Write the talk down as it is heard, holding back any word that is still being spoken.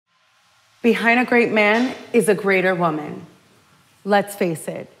Behind a great man is a greater woman. Let's face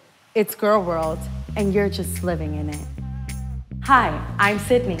it, it's girl world, and you're just living in it. Hi, I'm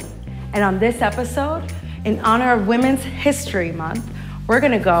Sydney, and on this episode, in honor of Women's History Month, we're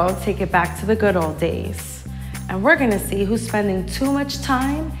gonna go take it back to the good old days. And we're gonna see who's spending too much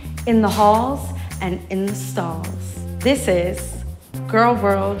time in the halls and in the stalls. This is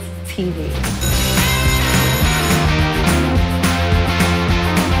GRLWRLD TV.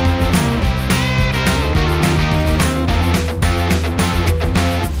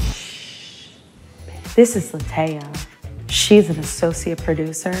 This is Lataya. She's an associate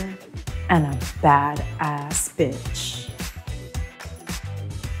producer and a badass bitch.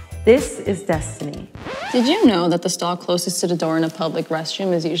 This is Destxny. Did you know that the stall closest to the door in a public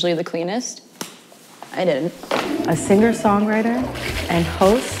restroom is usually the cleanest? I didn't. A singer-songwriter and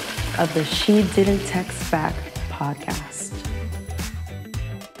host of the She Didn't Text Back podcast.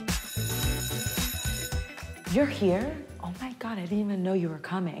 You're here? Oh my God, I didn't even know you were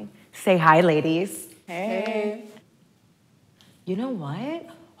coming. Say hi, ladies. Hey. You know what?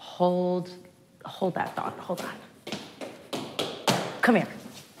 Hold that thought, hold on. Come here.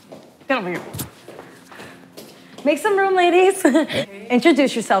 Get over here. Make some room, ladies.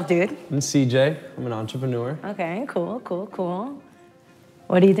 Introduce yourself, dude. I'm CJ, I'm an entrepreneur. Okay, cool.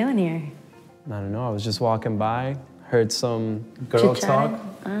 What are you doing here? I don't know, I was just walking by, heard some girl talk.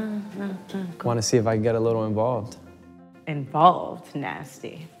 Cool. Want to see if I can get a little involved. Involved,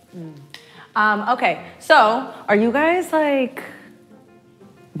 nasty. Okay, so are you guys like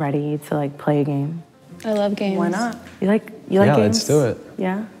ready to like play a game? I love games. Why not? You like games? Let's do it.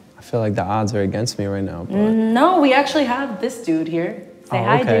 Yeah? I feel like the odds are against me right now, but... No, we actually have this dude here. Say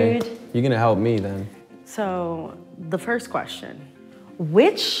hi, okay. dude. You're gonna help me then. So, the first question.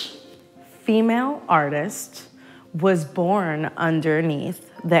 Which female artist was born underneath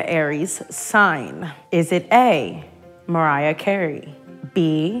the Aries sign? Is it A, Mariah Carey,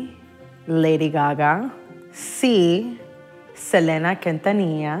 B, Lady Gaga, C, Selena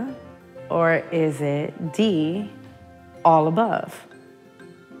Quintanilla, or is it D, all above?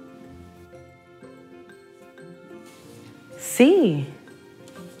 C,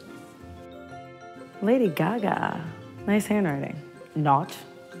 Lady Gaga. Nice handwriting. Not.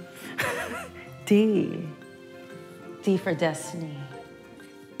 D for Destxny.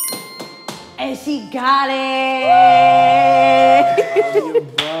 And she got it!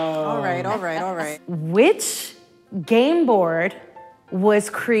 All right. Which game board was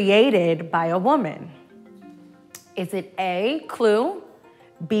created by a woman? Is it A, Clue,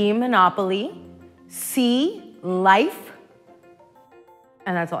 B, Monopoly, C, Life?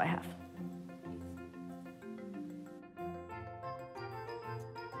 And that's all I have.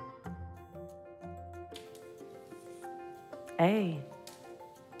 A,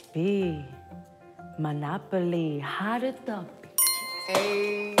 B, Monopoly. How did the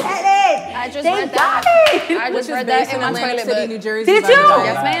Hey. get it? I just They read got that. it. I just read Based that in in my Atlantic toilet City, book. New Jersey. Did by the you? way.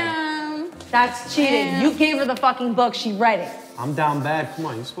 Yes, ma'am. That's cheating. You gave her the fucking book. She read it. I'm down bad, come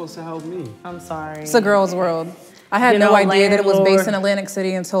on, you're supposed to help me. I'm sorry. It's a girl's world. I had You no know, idea that it was based landlord. in Atlantic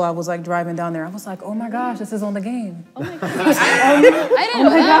City until I was like driving down there. I was like, oh my gosh, this is on the game. I didn't know that. I didn't know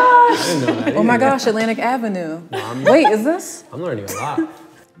that Oh my either. gosh, Atlantic Avenue. Wait, is this? I'm learning a lot.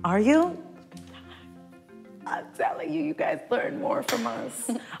 Are you? I'm telling you, you guys learn more from us.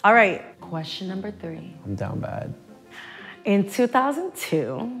 All right, question number 3. I'm down bad. In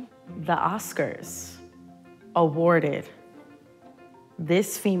 2002, the Oscars awarded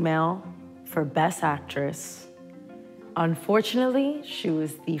this female for Best Actress. Unfortunately, she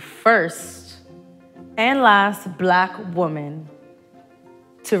was the first and last Black woman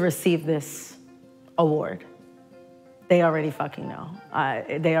to receive this award. They already fucking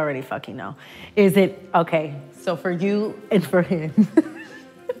know. Is it, okay, so for you and for him,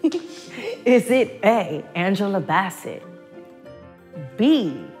 is it A, Angela Bassett,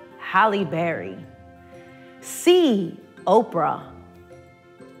 B, Halle Berry, C, Oprah,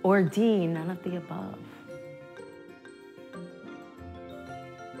 or D, none of the above?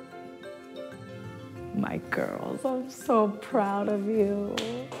 My girls, I'm so proud of you.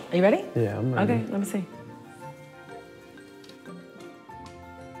 Are you ready? Yeah, I'm ready. Okay, let me see.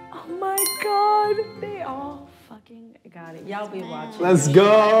 Oh my God, they all fucking got it. Y'all be watching. Let's go!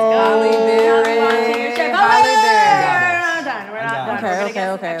 Halle Berry. Halle Berry. We're not done. We're not done. Okay, We're gonna okay, get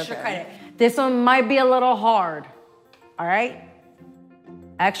some okay, extra okay. credit. This one might be a little hard. All right?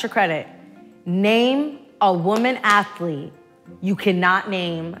 Extra credit. Name a woman athlete you cannot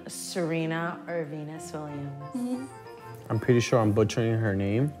name Serena or Venus Williams. I'm pretty sure I'm butchering her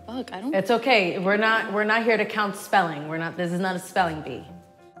name. Fuck, I don't. It's okay. We're not here to count spelling. This is not a spelling bee.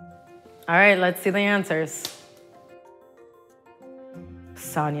 All right, let's see the answers.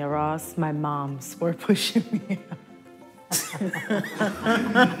 Sonia Ross, my mom's were pushing me.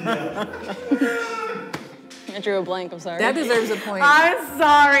 I drew a blank, I'm sorry. That deserves a point. I'm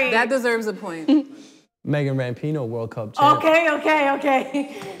sorry. That deserves a point. Megan Rapinoe, World Cup champ. Okay.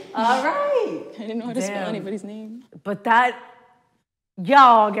 All right. I didn't know how to spell anybody's name. But that,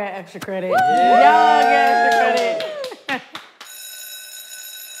 y'all get extra credit. Y'all get extra credit.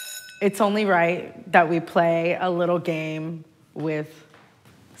 It's only right that we play a little game with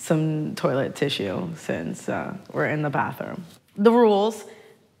some toilet tissue since we're in the bathroom. The rules,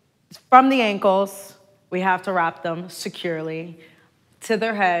 from the ankles, we have to wrap them securely to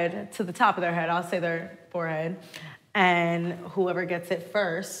their head, to the top of their head, I'll say their forehead, and whoever gets it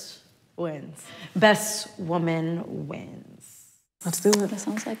first wins. Best woman wins. Let's do it. That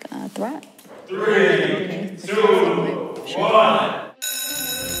sounds like a threat. 3, 2, 1.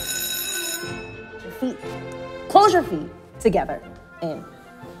 Feet. Close your feet together. In.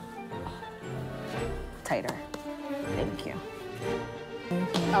 Tighter. Thank you.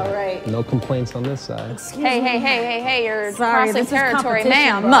 All right. No complaints on this side. Hey, you're Sorry, crossing this is territory, competition,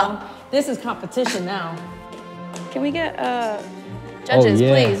 ma'am. bro. This is competition now. Can we get judges,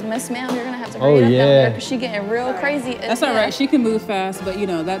 yeah. please? Miss Ma'am, you're gonna have to hurry up down there because she's getting real crazy. That's all right. She can move fast, but you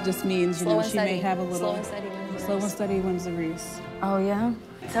know that just means Slow and she steady. may have a little Slow and steady wins the slow and race. steady wins the race. Oh, yeah?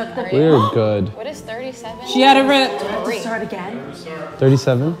 Tuck the We're good. What is 37? She had a rip. Start again?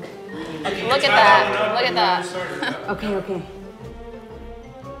 37? Look at that. Look at that. Okay.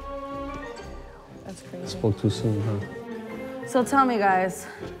 That's crazy. Spoke too soon, huh? So tell me, guys,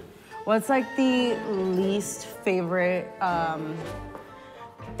 what's like the least favorite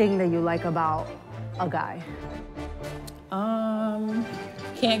thing that you like about a guy?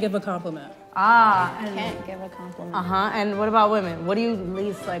 Can't give a compliment. Can't give a compliment. And what about women? What do you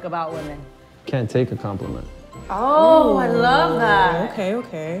least like about women? Can't take a compliment. Oh, I love that.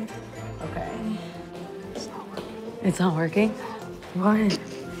 Okay. It's not working? What?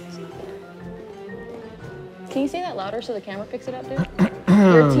 Can you say that louder so the camera picks it up, dude?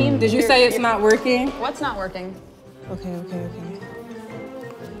 Your team. Did you say it's not working? What's not working? Okay.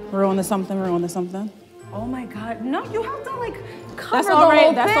 We're on to something. Oh my God, no, you have to like cover That's the all whole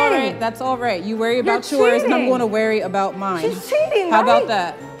right. thing. That's all right. You worry about yours, and I'm cheating. going to worry about mine. She's cheating, How right? about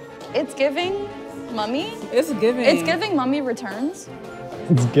that? It's giving mummy. It's giving. It's giving mummy returns.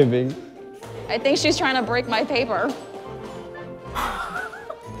 It's giving. I think she's trying to break my paper. Oh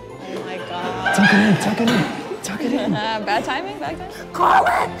my God. Tuck it in. Bad timing? Call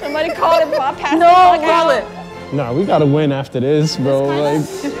it! Somebody call it. Pass No, call it. Nah, we gotta win after this, bro. Like,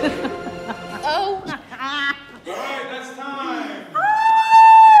 Oh. Alright, that's time.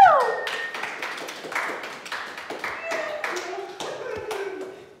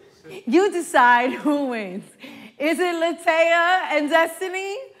 You decide who wins. Is it Lataya and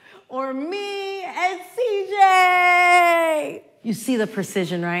Destiny or me and CJ? You see the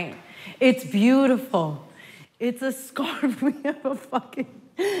precision, right? It's beautiful. It's a scarf. We have a fucking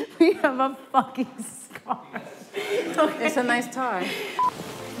scarf. Okay. It's a nice tie.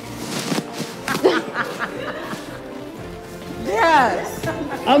 Yes.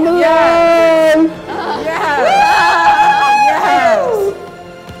 I'm alive! Yes.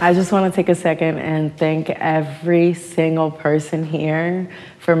 I just want to take a second and thank every single person here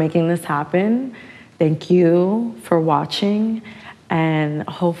for making this happen. Thank you for watching, and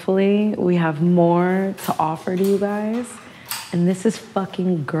hopefully we have more to offer to you guys. And this is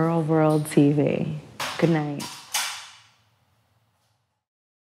fucking Girl World TV. Good night.